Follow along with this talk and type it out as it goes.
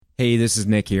Hey, this is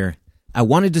Nick here. I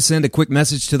wanted to send a quick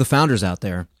message to the founders out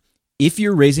there. If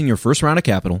you're raising your first round of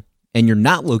capital and you're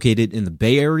not located in the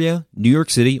Bay Area, New York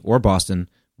City, or Boston,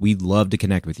 we'd love to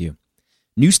connect with you.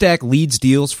 NewStack leads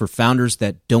deals for founders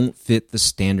that don't fit the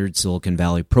standard Silicon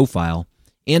Valley profile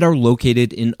and are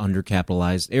located in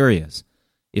undercapitalized areas.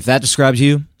 If that describes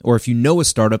you, or if you know a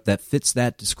startup that fits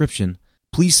that description,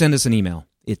 please send us an email.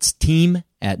 It's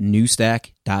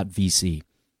team@newstack.vc.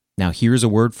 Now here's a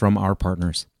word from our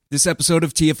partners. This episode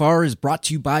of TFR is brought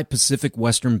to you by Pacific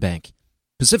Western Bank.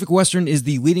 Pacific Western is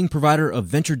the leading provider of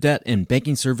venture debt and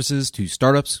banking services to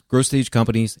startups, growth stage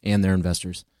companies, and their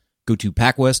investors. Go to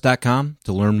pacwest.com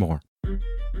to learn more.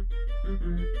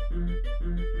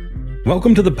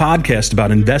 Welcome to the podcast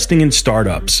about investing in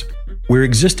startups, where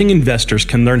existing investors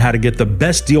can learn how to get the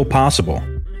best deal possible,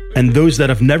 and those that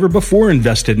have never before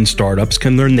invested in startups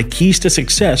can learn the keys to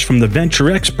success from the venture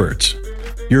experts.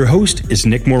 Your host is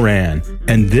Nick Moran,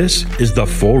 and this is The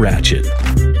Full Ratchet.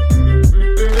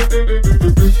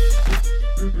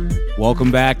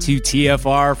 Welcome back to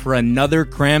TFR for another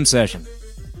Cram session.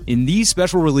 In these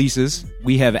special releases,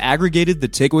 we have aggregated the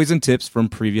takeaways and tips from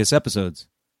previous episodes.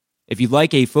 If you'd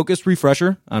like a focused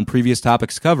refresher on previous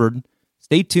topics covered,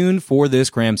 stay tuned for this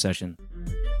Cram session.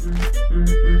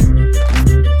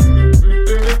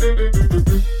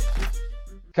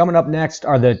 Coming up next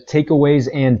are the takeaways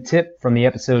and tip from the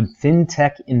episode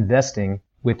FinTech Investing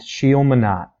with Sheil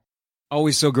Manat.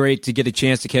 Always so great to get a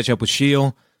chance to catch up with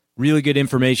Sheil. Really good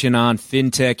information on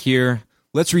FinTech here.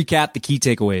 Let's recap the key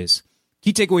takeaways.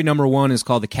 Key takeaway number one is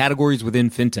called the categories within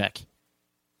FinTech.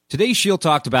 Today, Sheil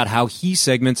talked about how he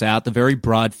segments out the very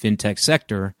broad FinTech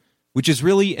sector, which is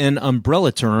really an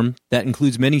umbrella term that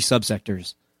includes many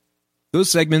subsectors. Those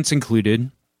segments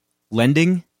included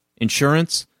lending,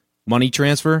 insurance, money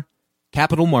transfer,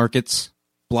 capital markets,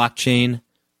 blockchain,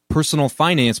 personal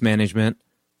finance management,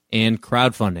 and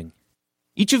crowdfunding.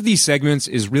 Each of these segments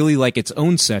is really like its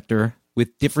own sector,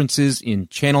 with differences in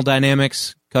channel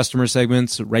dynamics, customer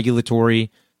segments, regulatory,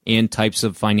 and types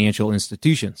of financial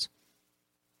institutions.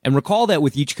 And recall that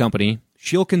with each company,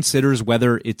 Sheil considers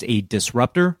whether it's a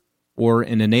disruptor or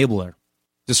an enabler.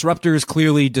 Disruptor is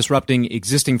clearly disrupting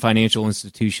existing financial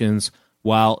institutions,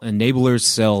 while enablers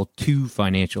sell to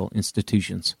financial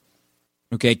institutions.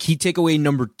 Okay, key takeaway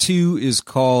number two is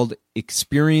called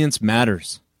experience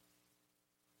matters.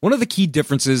 One of the key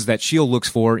differences that Sheil looks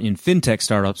for in FinTech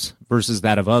startups versus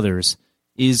that of others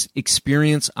is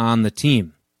experience on the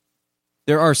team.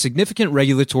 There are significant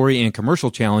regulatory and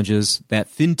commercial challenges that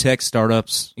FinTech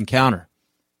startups encounter.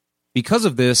 Because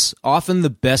of this, often the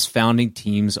best founding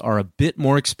teams are a bit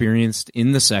more experienced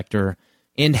in the sector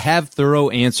and have thorough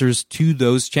answers to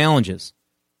those challenges.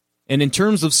 And in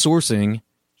terms of sourcing,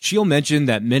 Sheil mentioned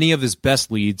that many of his best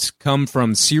leads come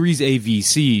from Series A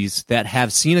VCs that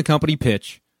have seen a company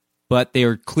pitch, but they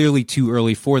are clearly too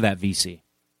early for that VC.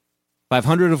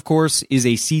 500, of course, is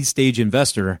a seed stage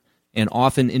investor and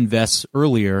often invests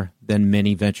earlier than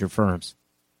many venture firms.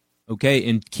 Okay,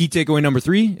 and key takeaway number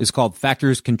three is called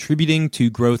factors contributing to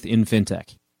growth in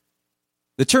FinTech.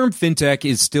 The term FinTech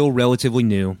is still relatively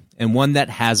new and one that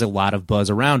has a lot of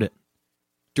buzz around it.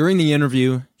 During the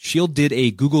interview, Sheil did a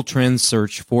Google Trends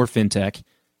search for FinTech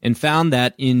and found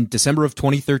that in December of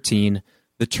 2013,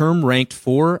 the term ranked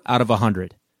 4 out of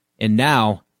 100, and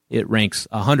now it ranks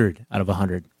 100 out of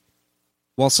 100.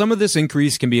 While some of this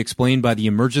increase can be explained by the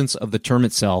emergence of the term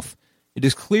itself, it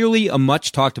is clearly a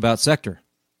much talked about sector.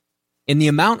 And the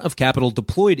amount of capital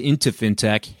deployed into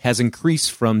FinTech has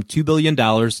increased from $2 billion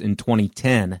in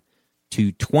 2010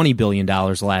 to $20 billion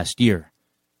last year,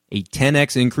 a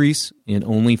 10x increase in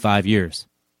only 5 years.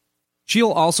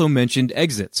 Sheil also mentioned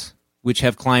exits, which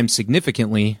have climbed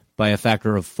significantly by a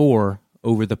factor of 4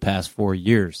 over the past 4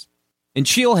 years. And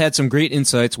Sheil had some great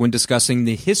insights when discussing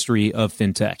the history of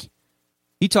FinTech.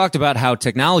 He talked about how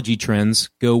technology trends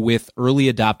go with early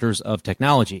adopters of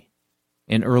technology.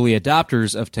 And early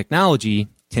adopters of technology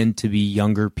tend to be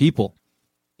younger people.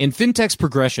 And FinTech's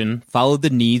progression followed the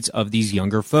needs of these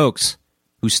younger folks,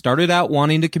 who started out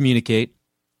wanting to communicate,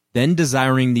 then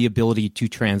desiring the ability to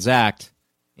transact,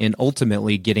 and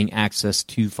ultimately getting access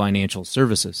to financial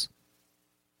services.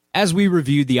 As we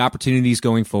reviewed the opportunities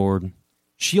going forward,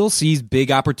 Sheil sees big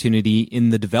opportunity in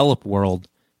the developed world,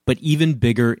 but even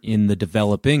bigger in the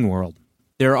developing world.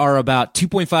 There are about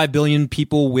 2.5 billion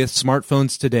people with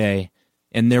smartphones today,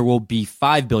 and there will be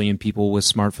 5 billion people with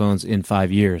smartphones in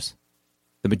 5 years,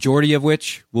 the majority of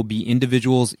which will be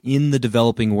individuals in the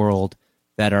developing world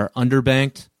that are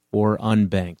underbanked or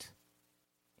unbanked.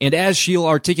 And as Sheil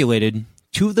articulated,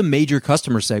 two of the major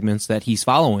customer segments that he's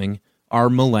following are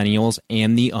millennials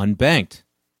and the unbanked.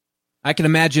 I can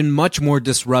imagine much more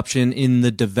disruption in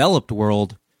the developed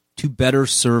world to better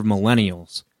serve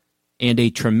millennials, and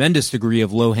a tremendous degree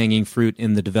of low-hanging fruit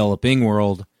in the developing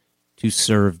world to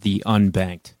serve the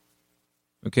unbanked.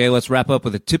 Okay, let's wrap up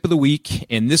with a tip of the week,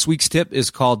 and this week's tip is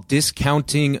called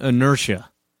Discounting Inertia.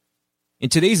 In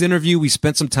today's interview, we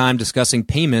spent some time discussing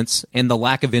payments and the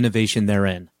lack of innovation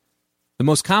therein. The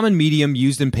most common medium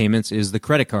used in payments is the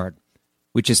credit card,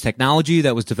 which is technology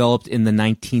that was developed in the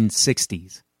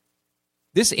 1960s.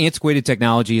 This antiquated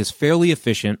technology is fairly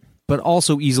efficient, but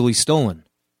also easily stolen.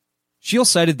 Scheel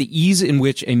cited the ease in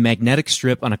which a magnetic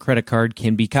strip on a credit card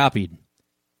can be copied.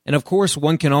 And of course,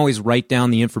 one can always write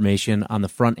down the information on the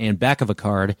front and back of a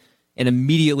card and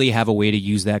immediately have a way to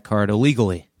use that card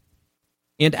illegally.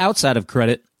 And outside of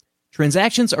credit,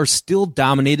 transactions are still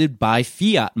dominated by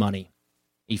fiat money,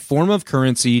 a form of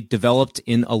currency developed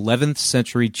in 11th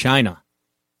century China.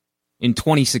 In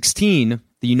 2016,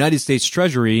 the United States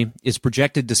Treasury is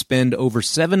projected to spend over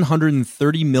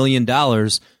 $730 million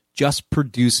just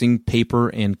producing paper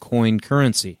and coin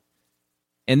currency.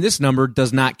 And this number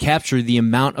does not capture the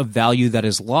amount of value that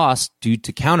is lost due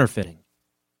to counterfeiting.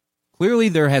 Clearly,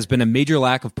 there has been a major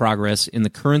lack of progress in the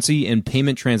currency and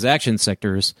payment transaction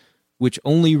sectors, which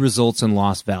only results in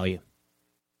lost value.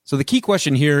 So the key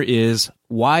question here is,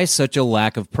 why such a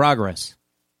lack of progress?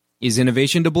 Is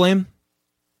innovation to blame?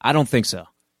 I don't think so.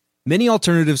 Many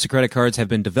alternatives to credit cards have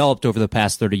been developed over the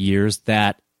past 30 years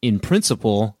that, in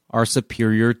principle, are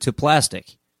superior to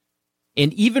plastic.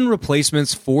 And even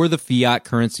replacements for the fiat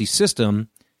currency system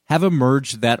have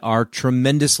emerged that are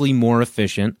tremendously more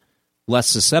efficient, less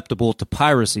susceptible to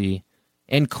piracy,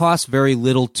 and cost very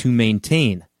little to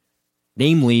maintain,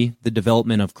 namely the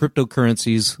development of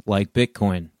cryptocurrencies like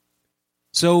Bitcoin.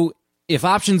 So, if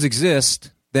options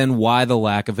exist, then why the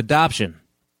lack of adoption?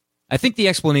 I think the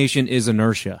explanation is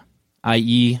inertia,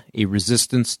 i.e., a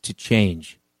resistance to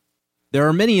change. There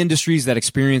are many industries that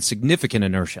experience significant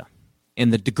inertia,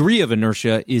 and the degree of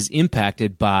inertia is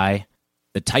impacted by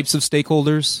the types of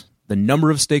stakeholders, the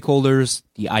number of stakeholders,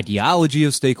 the ideology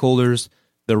of stakeholders,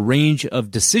 the range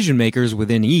of decision makers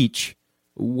within each,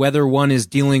 whether one is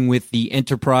dealing with the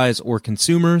enterprise or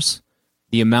consumers,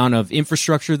 the amount of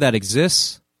infrastructure that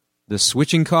exists, the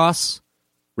switching costs,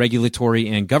 regulatory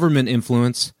and government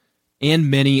influence,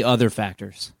 and many other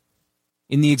factors.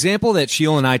 In the example that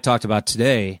Scheel and I talked about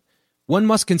today, one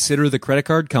must consider the credit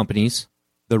card companies,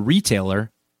 the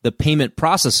retailer, the payment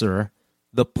processor,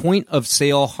 the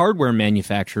point-of-sale hardware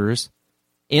manufacturers,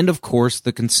 and of course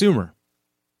the consumer.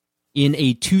 In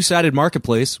a two-sided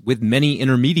marketplace with many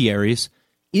intermediaries,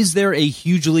 is there a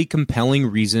hugely compelling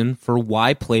reason for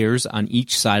why players on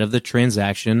each side of the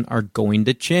transaction are going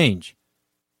to change?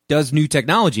 Does new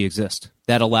technology exist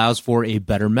that allows for a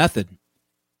better method?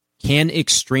 Can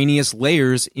extraneous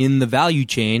layers in the value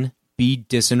chain be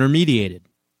disintermediated?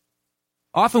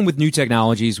 Often with new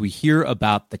technologies, we hear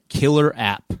about the killer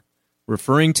app,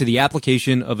 referring to the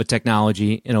application of a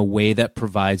technology in a way that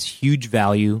provides huge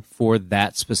value for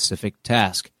that specific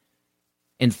task.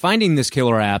 And finding this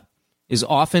killer app is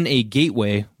often a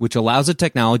gateway which allows a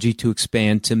technology to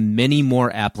expand to many more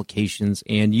applications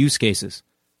and use cases.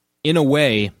 In a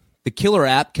way, the killer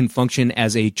app can function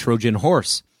as a Trojan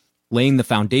horse, laying the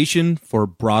foundation for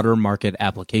broader market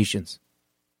applications.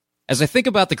 As I think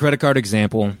about the credit card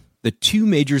example, the two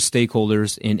major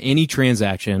stakeholders in any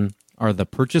transaction are the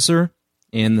purchaser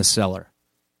and the seller.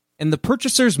 And the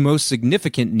purchaser's most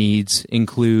significant needs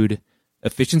include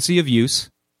efficiency of use,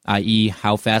 i.e.,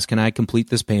 how fast can I complete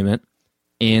this payment,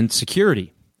 and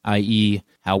security, i.e.,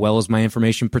 how well is my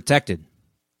information protected.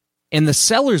 And the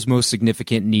seller's most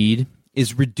significant need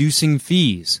is reducing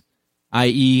fees,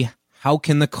 i.e., how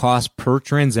can the cost per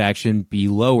transaction be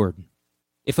lowered?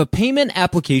 If a payment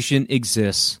application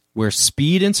exists where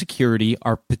speed and security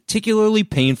are particularly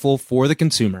painful for the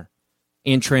consumer,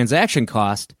 and transaction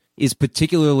cost is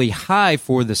particularly high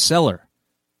for the seller,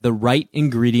 the right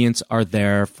ingredients are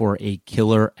there for a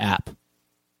killer app.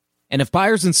 And if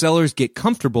buyers and sellers get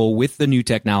comfortable with the new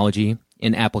technology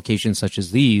in applications such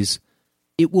as these,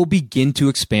 it will begin to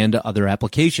expand to other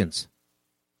applications.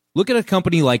 Look at a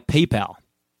company like PayPal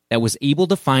that was able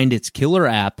to find its killer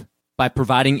app by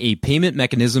providing a payment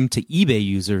mechanism to eBay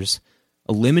users,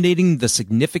 eliminating the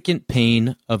significant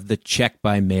pain of the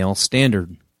check-by-mail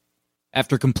standard.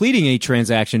 After completing a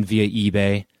transaction via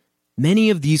eBay, many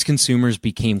of these consumers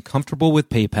became comfortable with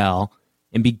PayPal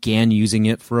and began using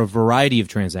it for a variety of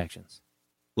transactions.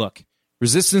 Look,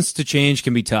 resistance to change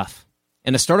can be tough,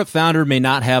 and a startup founder may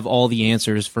not have all the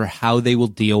answers for how they will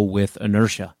deal with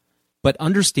inertia, but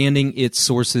understanding its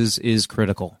sources is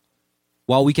critical.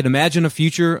 While we can imagine a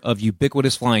future of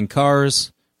ubiquitous flying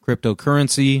cars,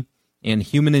 cryptocurrency, and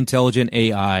human intelligent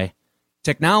AI,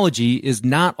 technology is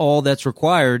not all that's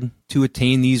required to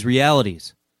attain these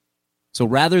realities. So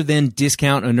rather than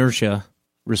discount inertia,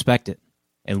 respect it,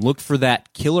 and look for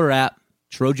that killer app,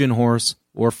 Trojan horse,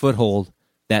 or foothold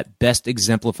that best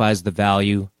exemplifies the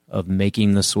value of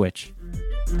making the switch.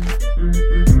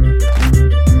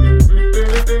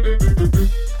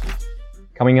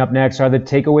 Coming up next are the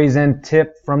takeaways and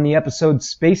tip from the episode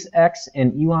SpaceX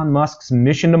and Elon Musk's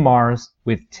mission to Mars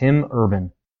with Tim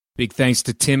Urban. Big thanks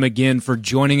to Tim again for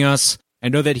joining us. I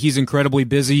know that he's incredibly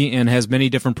busy and has many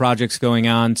different projects going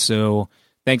on, so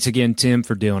thanks again, Tim,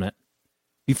 for doing it.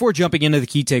 Before jumping into the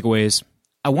key takeaways,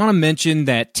 I want to mention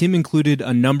that Tim included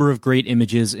a number of great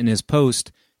images in his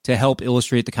post to help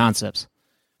illustrate the concepts.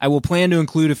 I will plan to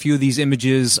include a few of these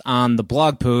images on the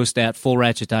blog post at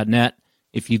fullratchet.net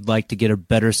if you'd like to get a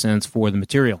better sense for the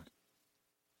material.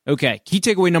 Okay, key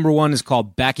takeaway number 1 is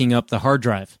called backing up the hard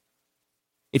drive.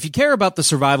 If you care about the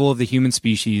survival of the human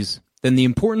species, then the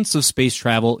importance of space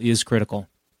travel is critical.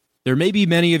 There may be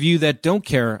many of you that don't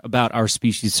care about our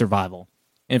species' survival,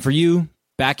 and for you,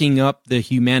 backing up the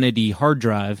humanity hard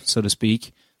drive, so to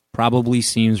speak, probably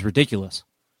seems ridiculous.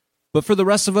 But for the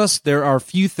rest of us, there are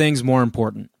few things more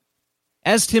important.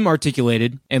 As Tim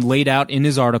articulated and laid out in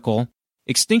his article,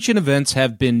 extinction events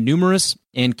have been numerous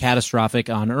and catastrophic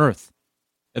on Earth.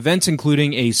 Events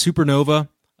including a supernova,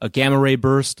 a gamma-ray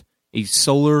burst, a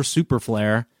solar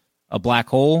superflare, a black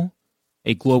hole,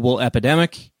 a global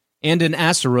epidemic, and an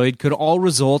asteroid could all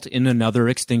result in another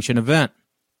extinction event.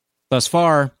 Thus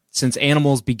far, since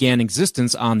animals began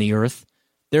existence on the Earth,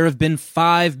 there have been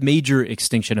 5 major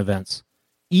extinction events,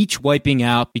 each wiping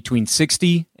out between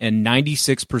 60 and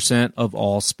 96% of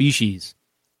all species.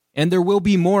 And there will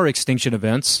be more extinction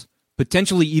events,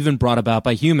 potentially even brought about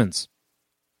by humans.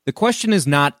 The question is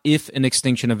not if an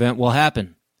extinction event will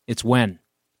happen, it's when.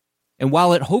 And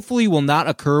while it hopefully will not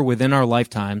occur within our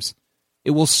lifetimes,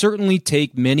 it will certainly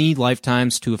take many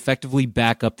lifetimes to effectively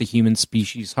back up the human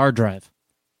species hard drive.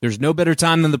 There's no better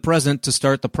time than the present to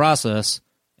start the process,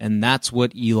 and that's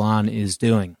what Elon is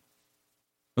doing.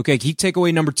 Okay, key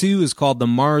takeaway number 2 is called the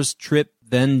Mars Trip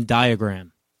Venn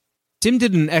diagram. Tim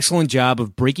did an excellent job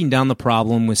of breaking down the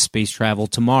problem with space travel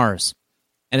to Mars.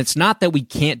 And it's not that we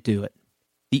can't do it.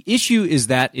 The issue is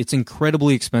that it's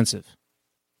incredibly expensive.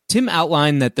 Tim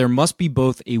outlined that there must be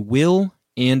both a will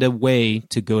and a way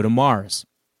to go to Mars,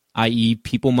 i.e.,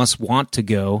 people must want to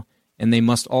go, and they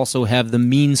must also have the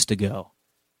means to go.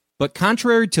 But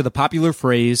contrary to the popular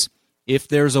phrase, if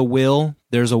there's a will,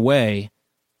 there's a way,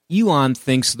 Elon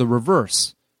thinks the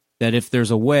reverse, that if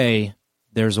there's a way,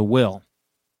 there's a will.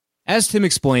 As Tim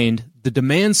explained, the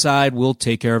demand side will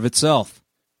take care of itself.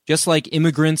 Just like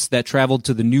immigrants that traveled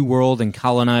to the New World and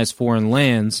colonized foreign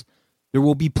lands, there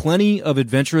will be plenty of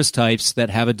adventurous types that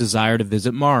have a desire to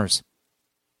visit Mars.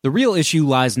 The real issue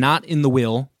lies not in the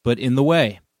will, but in the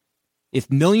way. If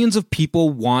millions of people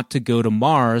want to go to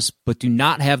Mars, but do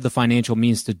not have the financial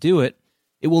means to do it,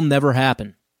 it will never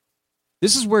happen.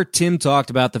 This is where Tim talked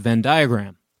about the Venn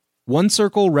diagram. One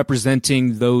circle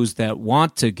representing those that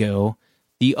want to go,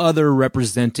 the other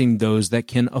representing those that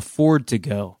can afford to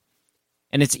go.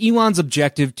 And it's Elon's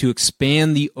objective to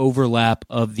expand the overlap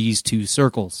of these two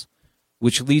circles,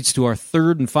 which leads to our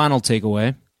third and final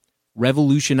takeaway,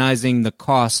 revolutionizing the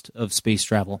cost of space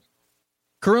travel.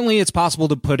 Currently, it's possible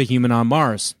to put a human on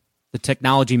Mars. The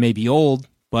technology may be old,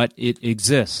 but it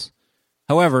exists.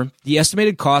 However, the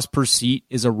estimated cost per seat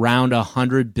is around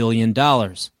 $100 billion.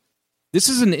 This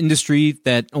is an industry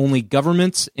that only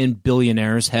governments and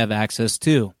billionaires have access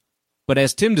to. But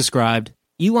as Tim described,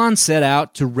 Elon set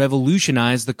out to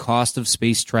revolutionize the cost of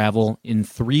space travel in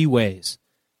 3 ways.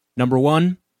 Number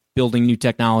 1, building new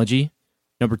technology.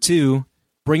 Number 2,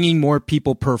 bringing more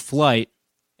people per flight.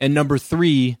 And number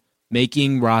 3,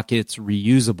 making rockets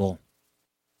reusable.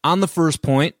 On the first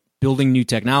point, building new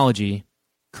technology,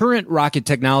 current rocket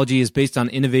technology is based on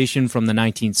innovation from the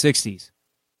 1960s.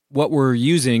 What we're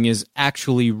using is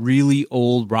actually really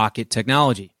old rocket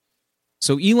technology.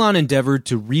 So Elon endeavored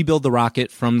to rebuild the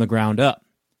rocket from the ground up.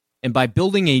 And by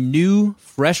building a new,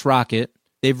 fresh rocket,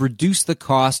 they've reduced the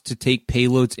cost to take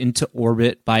payloads into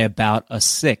orbit by about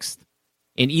 1/6.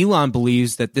 And Elon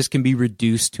believes that this can be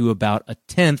reduced to about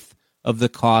 1/10 of the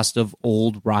cost of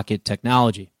old rocket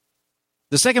technology.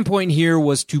 The second point here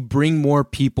was to bring more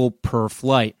people per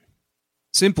flight.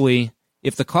 Simply,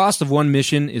 if the cost of one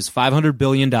mission is $500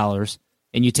 billion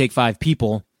and you take 5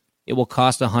 people, it will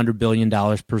cost $100 billion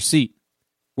per seat.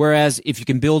 Whereas if you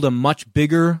can build a much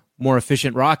bigger, more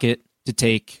efficient rocket to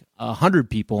take 100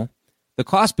 people, the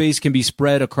cost base can be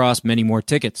spread across many more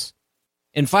tickets.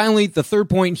 And finally, the third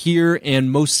point here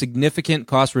and most significant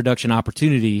cost reduction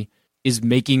opportunity is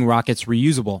making rockets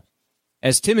reusable.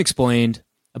 As Tim explained,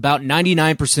 about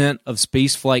 99% of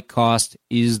spaceflight cost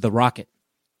is the rocket.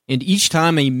 And each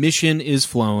time a mission is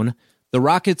flown, the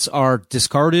rockets are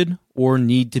discarded or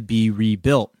need to be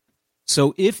rebuilt.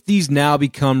 So if these now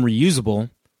become reusable,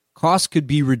 costs could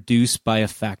be reduced by a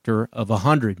factor of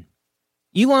 100.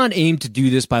 Elon aimed to do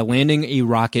this by landing a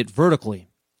rocket vertically,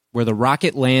 where the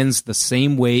rocket lands the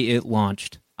same way it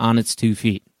launched, on its 2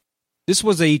 feet. This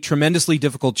was a tremendously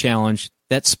difficult challenge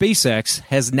that SpaceX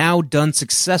has now done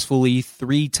successfully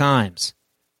 3 times.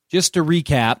 Just to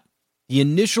recap, the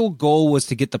initial goal was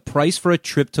to get the price for a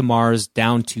trip to Mars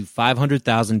down to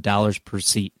 $500,000 per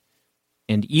seat.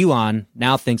 And Elon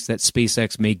now thinks that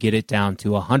SpaceX may get it down to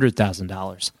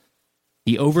 $100,000.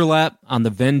 The overlap on the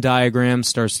Venn diagram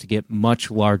starts to get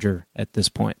much larger at this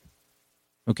point.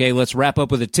 Okay, let's wrap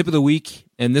up with a tip of the week.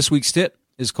 And this week's tip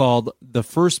is called The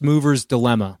First Mover's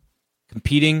Dilemma,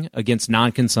 Competing Against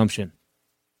Non-Consumption.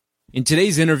 In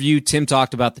today's interview, Tim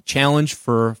talked about the challenge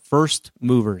for first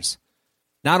movers.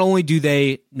 Not only do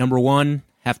they, number one,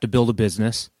 have to build a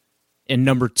business, and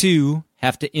number two,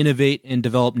 have to innovate and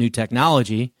develop new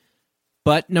technology,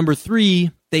 but number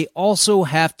three, they also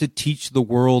have to teach the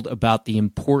world about the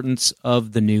importance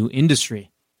of the new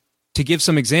industry. To give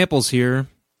some examples here,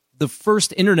 the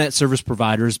first internet service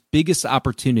provider's biggest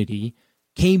opportunity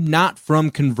came not from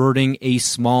converting a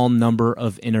small number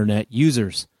of internet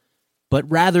users, but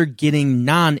rather getting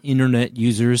non-internet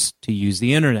users to use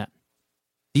the internet.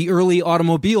 The early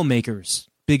automobile makers'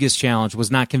 biggest challenge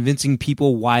was not convincing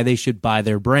people why they should buy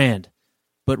their brand,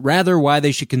 but rather why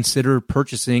they should consider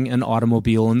purchasing an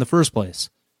automobile in the first place.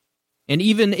 And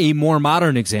even a more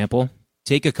modern example,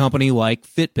 take a company like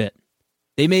Fitbit.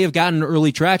 They may have gotten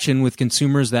early traction with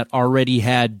consumers that already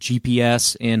had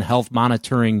GPS and health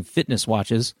monitoring fitness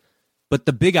watches, but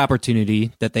the big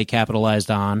opportunity that they capitalized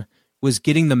on was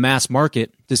getting the mass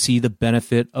market to see the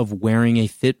benefit of wearing a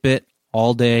Fitbit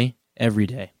all day, every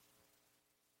day.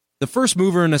 The first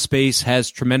mover in a space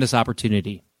has tremendous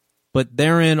opportunity, but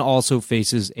therein also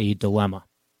faces a dilemma.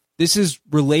 This is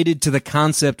related to the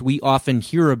concept we often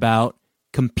hear about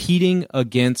competing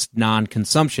against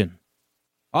non-consumption.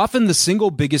 Often the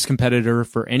single biggest competitor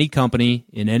for any company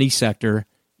in any sector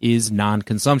is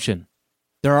non-consumption.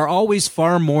 There are always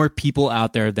far more people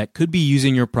out there that could be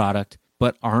using your product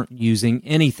but aren't using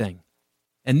anything.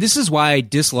 And this is why I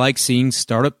dislike seeing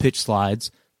startup pitch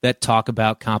slides that talk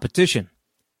about competition.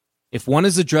 If one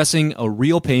is addressing a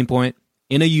real pain point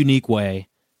in a unique way,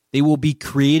 they will be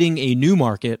creating a new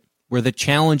market where the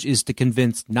challenge is to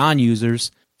convince non-users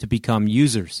to become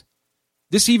users.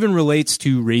 This even relates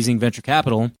to raising venture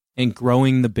capital and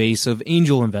growing the base of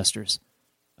angel investors.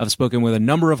 I've spoken with a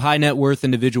number of high net worth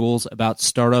individuals about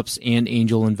startups and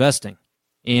angel investing.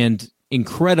 And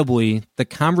incredibly, the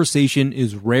conversation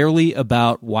is rarely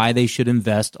about why they should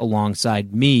invest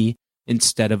alongside me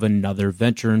instead of another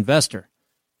venture investor.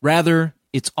 Rather,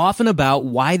 it's often about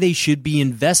why they should be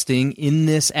investing in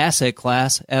this asset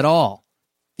class at all.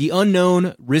 The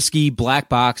unknown, risky black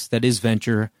box that is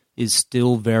venture is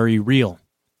still very real.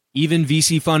 Even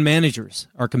VC fund managers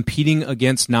are competing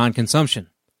against non-consumption.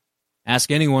 Ask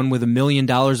anyone with $1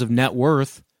 million of net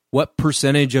worth what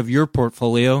percentage of your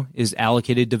portfolio is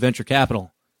allocated to venture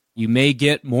capital. You may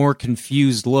get more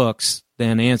confused looks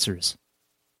than answers.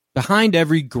 Behind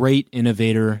every great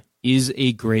innovator is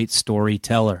a great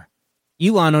storyteller.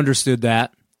 Elon understood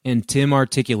that, and Tim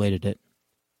articulated it.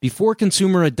 Before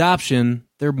consumer adoption,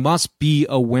 there must be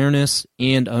awareness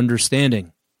and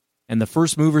understanding. And the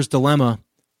first mover's dilemma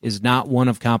is not one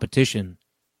of competition,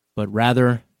 but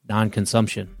rather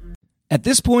non-consumption. At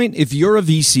this point, if you're a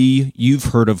VC, you've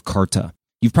heard of Carta.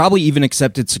 You've probably even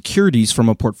accepted securities from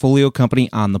a portfolio company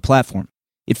on the platform.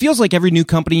 It feels like every new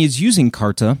company is using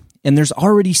Carta, and there's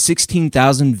already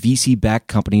 16,000 VC-backed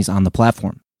companies on the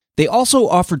platform. They also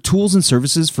offer tools and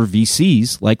services for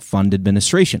VCs like fund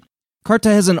administration. Carta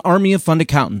has an army of fund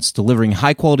accountants delivering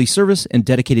high-quality service and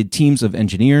dedicated teams of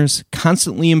engineers,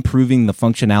 constantly improving the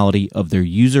functionality of their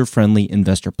user-friendly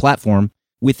investor platform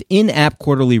with in-app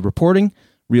quarterly reporting,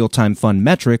 real-time fund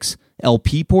metrics,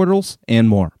 LP portals, and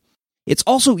more. It's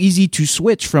also easy to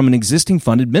switch from an existing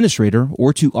fund administrator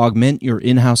or to augment your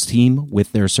in-house team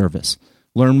with their service.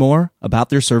 Learn more about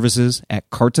their services at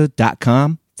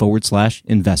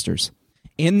carta.com/investors.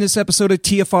 And this episode of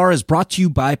TFR is brought to you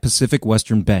by Pacific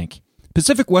Western Bank.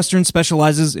 Pacific Western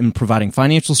specializes in providing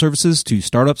financial services to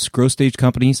startups, growth stage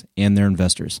companies, and their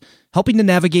investors, helping to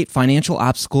navigate financial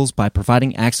obstacles by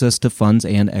providing access to funds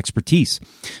and expertise.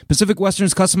 Pacific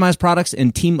Western's customized products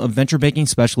and team of venture banking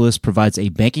specialists provides a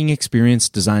banking experience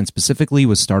designed specifically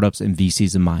with startups and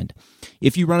VCs in mind.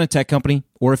 If you run a tech company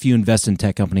or if you invest in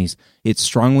tech companies, it's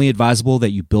strongly advisable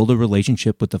that you build a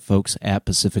relationship with the folks at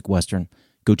Pacific Western.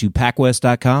 Go to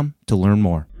pacwest.com to learn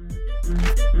more.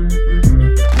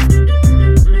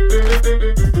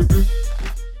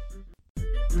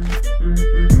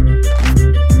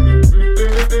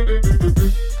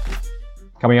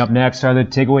 Coming up next are the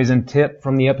takeaways and tip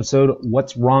from the episode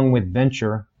What's Wrong with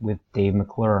Venture with Dave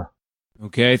McClure.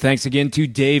 Okay, thanks again to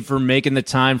Dave for making the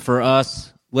time for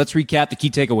us. Let's recap the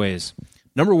key takeaways.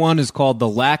 Number one is called the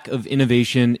lack of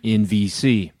innovation in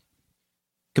VC.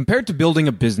 Compared to building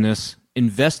a business,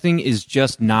 investing is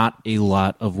just not a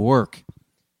lot of work.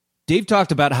 Dave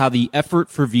talked about how the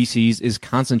effort for VCs is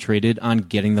concentrated on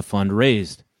getting the fund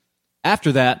raised.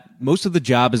 After that, most of the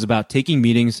job is about taking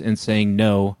meetings and saying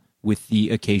no with the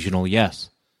occasional yes.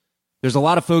 There's a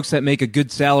lot of folks that make a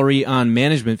good salary on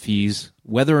management fees,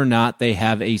 whether or not they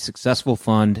have a successful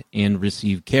fund and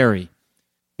receive carry.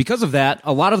 Because of that,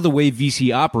 a lot of the way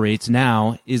VC operates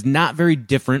now is not very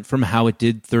different from how it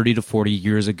did 30 to 40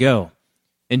 years ago.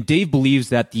 And Dave believes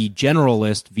that the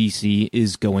generalist VC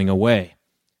is going away.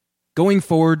 Going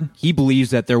forward, he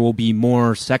believes that there will be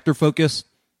more sector focus,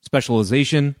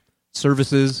 specialization,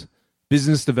 services,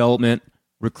 business development,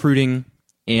 recruiting,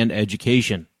 and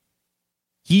education.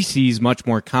 He sees much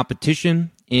more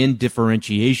competition and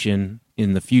differentiation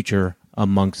in the future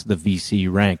amongst the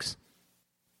VC ranks.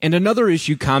 And another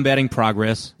issue combating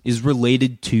progress is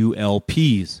related to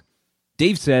LPs.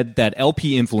 Dave said that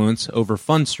LP influence over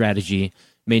fund strategy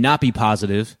may not be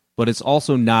positive, but it's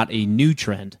also not a new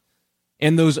trend.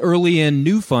 And those early and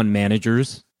new fund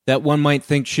managers that one might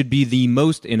think should be the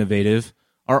most innovative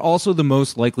are also the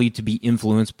most likely to be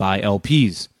influenced by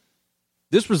LPs.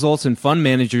 This results in fund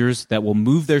managers that will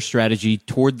move their strategy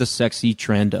toward the sexy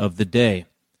trend of the day.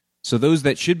 So those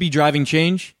that should be driving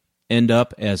change end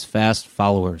up as fast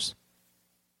followers.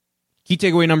 Key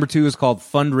takeaway number 2 is called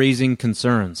fundraising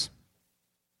concerns.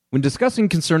 When discussing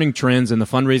concerning trends in the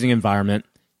fundraising environment,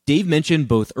 Dave mentioned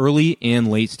both early and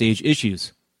late stage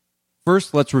issues.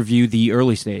 First, let's review the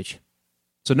early stage.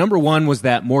 So number 1 was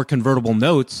that more convertible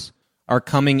notes are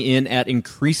coming in at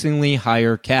increasingly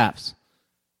higher caps.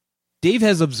 Dave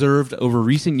has observed over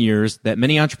recent years that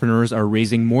many entrepreneurs are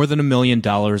raising more than $1 million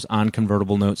on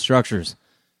convertible note structures.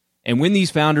 And when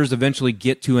these founders eventually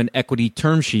get to an equity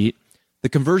term sheet, the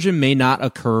conversion may not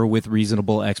occur with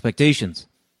reasonable expectations.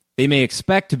 They may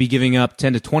expect to be giving up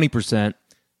 10 to 20%,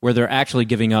 where they're actually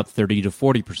giving up 30 to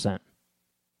 40%.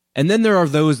 And then there are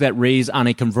those that raise on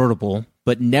a convertible,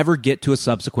 but never get to a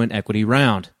subsequent equity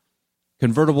round.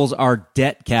 Convertibles are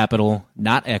debt capital,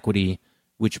 not equity,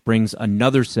 which brings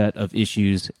another set of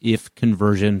issues if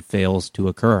conversion fails to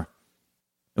occur.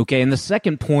 Okay, and the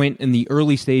second point in the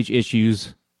early stage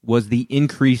issues was the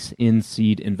increase in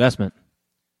seed investment.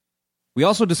 We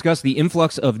also discussed the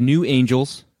influx of new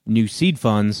angels, new seed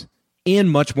funds, and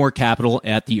much more capital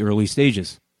at the early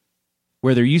stages.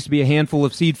 Where there used to be a handful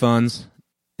of seed funds,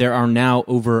 there are now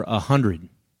over 100.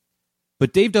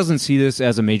 But Dave doesn't see this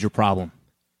as a major problem.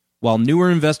 While newer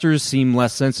investors seem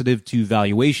less sensitive to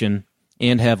valuation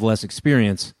and have less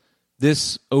experience,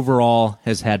 this overall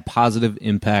has had positive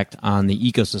impact on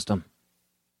the ecosystem.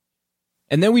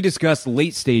 And then we discussed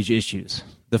late-stage issues,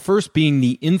 the first being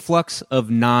the influx of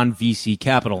non-VC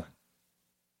capital.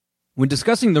 When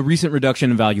discussing the recent reduction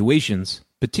in valuations,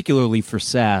 particularly for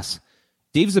SaaS,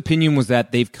 Dave's opinion was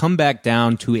that they've come back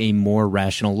down to a more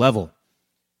rational level.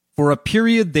 For a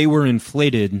period, they were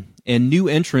inflated, and new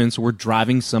entrants were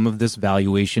driving some of this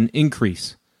valuation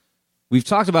increase. We've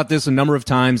talked about this a number of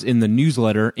times in the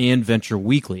newsletter and Venture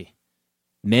Weekly.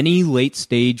 Many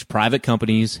late-stage private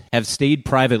companies have stayed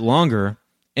private longer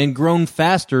and grown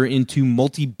faster into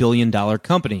multi-billion-dollar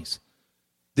companies.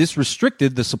 This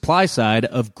restricted the supply side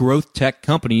of growth tech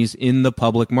companies in the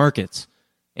public markets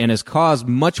and has caused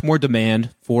much more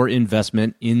demand for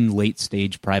investment in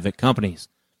late-stage private companies.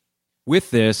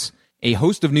 With this, a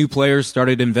host of new players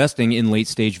started investing in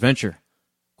late-stage venture.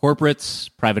 Corporates,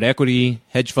 private equity,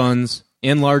 hedge funds,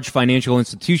 and large financial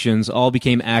institutions all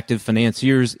became active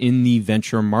financiers in the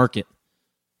venture market.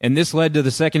 And this led to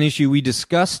the second issue we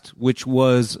discussed, which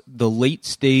was the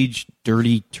late-stage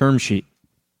dirty term sheet.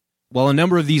 While a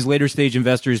number of these later-stage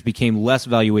investors became less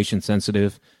valuation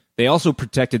sensitive, they also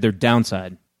protected their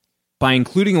downside. By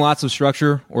including lots of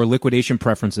structure or liquidation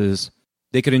preferences,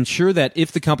 they could ensure that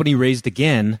if the company raised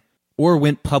again, or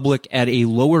went public at a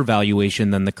lower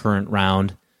valuation than the current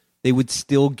round, they would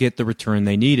still get the return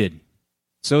they needed.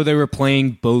 So they were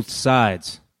playing both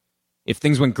sides. If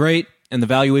things went great and the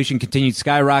valuation continued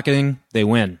skyrocketing, they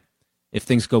win. If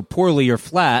things go poorly or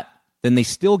flat, then they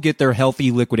still get their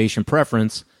healthy liquidation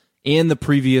preference, and the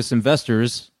previous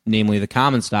investors, namely the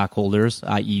common stockholders,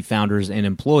 i.e. founders and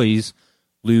employees,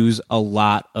 lose a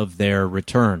lot of their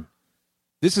return.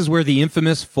 This is where the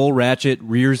infamous full ratchet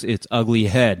rears its ugly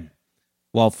head.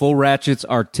 While full ratchets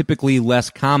are typically less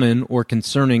common or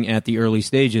concerning at the early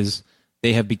stages,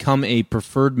 they have become a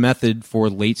preferred method for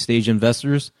late-stage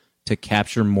investors to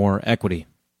capture more equity.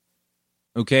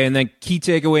 Okay, and then key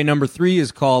takeaway number 3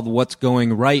 is called What's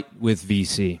Going Right with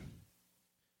VC.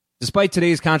 Despite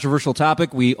today's controversial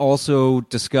topic, we also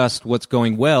discussed what's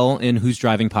going well and who's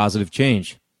driving positive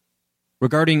change.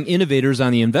 Regarding innovators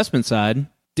on the investment side,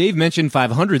 Dave mentioned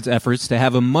 500's efforts to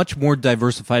have a much more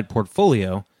diversified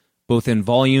portfolio, both in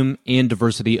volume and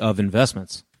diversity of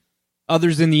investments.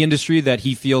 Others in the industry that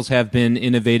he feels have been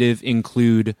innovative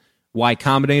include Y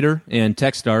Combinator and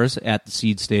Techstars at the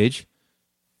seed stage,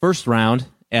 First Round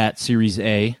at Series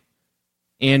A,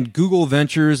 and Google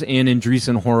Ventures and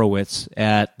Andreessen Horowitz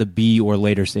at the B or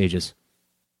later stages.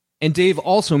 And Dave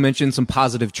also mentioned some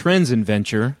positive trends in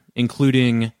venture,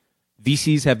 including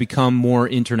VCs have become more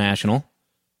international.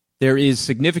 There is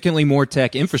significantly more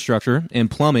tech infrastructure and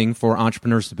plumbing for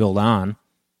entrepreneurs to build on.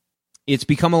 It's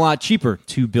become a lot cheaper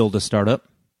to build a startup.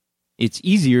 It's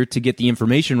easier to get the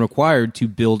information required to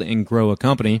build and grow a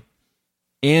company.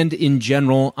 And in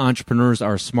general, entrepreneurs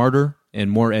are smarter and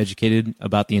more educated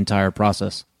about the entire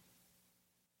process.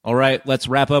 All right, let's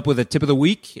wrap up with a tip of the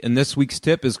week. And this week's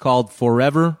tip is called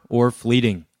Forever or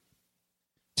Fleeting.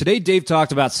 Today, Dave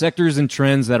talked about sectors and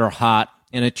trends that are hot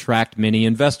and attract many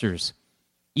investors.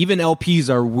 Even LPs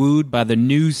are wooed by the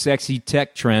new sexy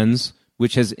tech trends,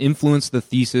 which has influenced the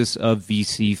thesis of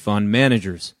VC fund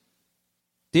managers.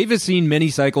 Dave has seen many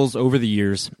cycles over the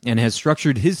years and has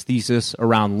structured his thesis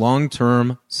around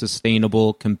long-term,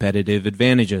 sustainable competitive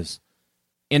advantages.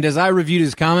 And as I reviewed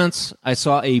his comments, I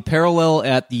saw a parallel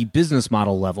at the business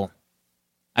model level.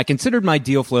 I considered my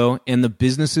deal flow and the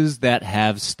businesses that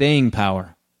have staying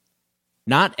power.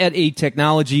 Not at a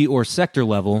technology or sector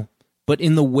level, but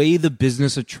in the way the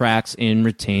business attracts and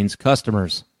retains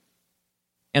customers.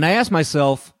 And I asked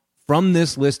myself, from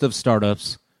this list of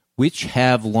startups, which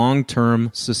have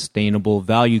long-term sustainable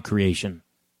value creation?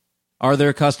 Are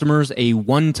their customers a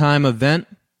one-time event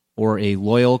or a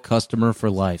loyal customer for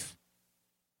life?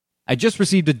 I just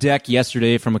received a deck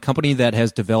yesterday from a company that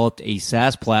has developed a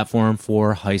SaaS platform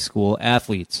for high school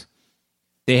athletes.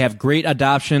 They have great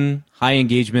adoption, high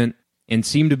engagement, and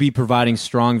seem to be providing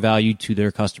strong value to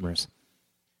their customers.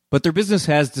 But their business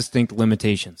has distinct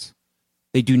limitations.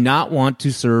 They do not want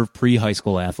to serve pre-high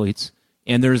school athletes,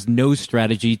 and there is no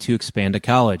strategy to expand to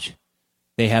college.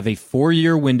 They have a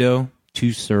 4-year window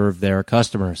to serve their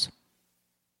customers.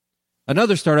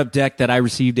 Another startup deck that I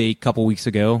received a couple weeks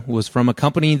ago was from a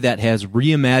company that has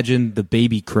reimagined the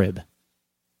baby crib.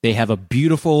 They have a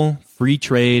beautiful, free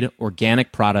trade,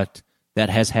 organic product that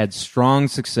has had strong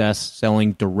success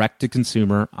selling direct to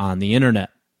consumer on the internet.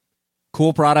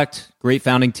 Cool product, great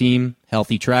founding team,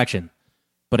 healthy traction.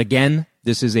 But again,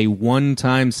 this is a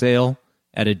one-time sale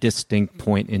at a distinct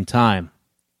point in time.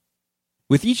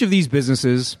 With each of these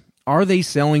businesses, are they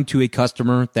selling to a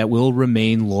customer that will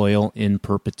remain loyal in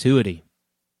perpetuity?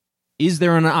 Is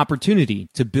there an opportunity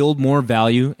to build more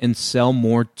value and sell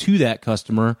more to that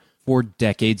customer for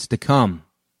decades to come?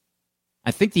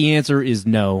 I think the answer is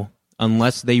no,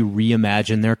 unless they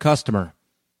reimagine their customer.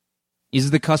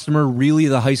 Is the customer really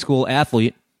the high school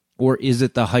athlete, or is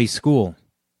it the high school?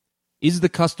 Is the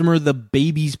customer the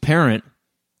baby's parent,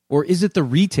 or is it the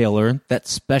retailer that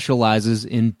specializes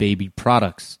in baby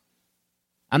products?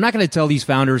 I'm not going to tell these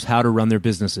founders how to run their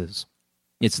businesses.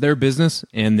 It's their business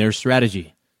and their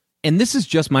strategy. And this is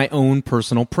just my own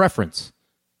personal preference.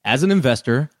 As an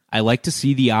investor, I like to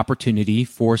see the opportunity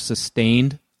for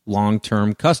sustained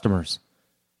long-term customers.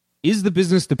 Is the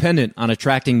business dependent on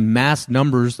attracting mass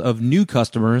numbers of new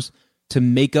customers to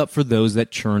make up for those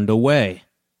that churned away?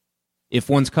 If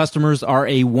one's customers are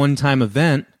a one-time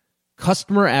event,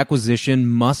 customer acquisition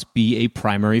must be a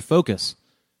primary focus,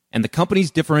 and the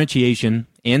company's differentiation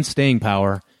and staying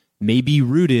power may be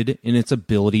rooted in its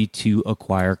ability to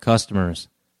acquire customers.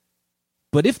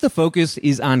 But if the focus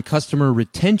is on customer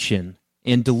retention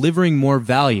and delivering more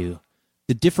value,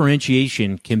 the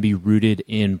differentiation can be rooted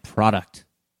in product.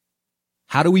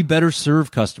 How do we better serve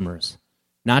customers?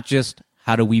 Not just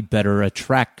how do we better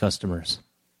attract customers?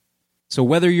 So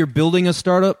whether you're building a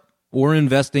startup or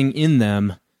investing in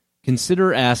them,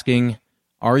 consider asking,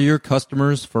 Are your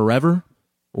customers forever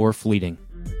or fleeting?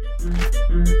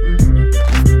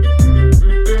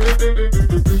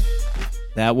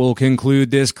 That will conclude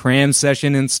this Cram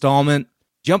session installment.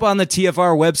 Jump on the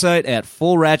TFR website at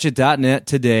fullratchet.net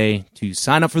today to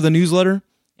sign up for the newsletter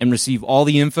and receive all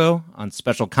the info on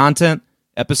special content,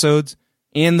 episodes,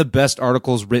 and the best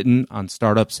articles written on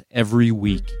startups every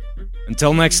week.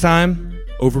 Until next time,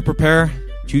 over-prepare,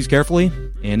 choose carefully,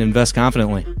 and invest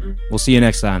confidently. We'll see you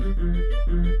next time.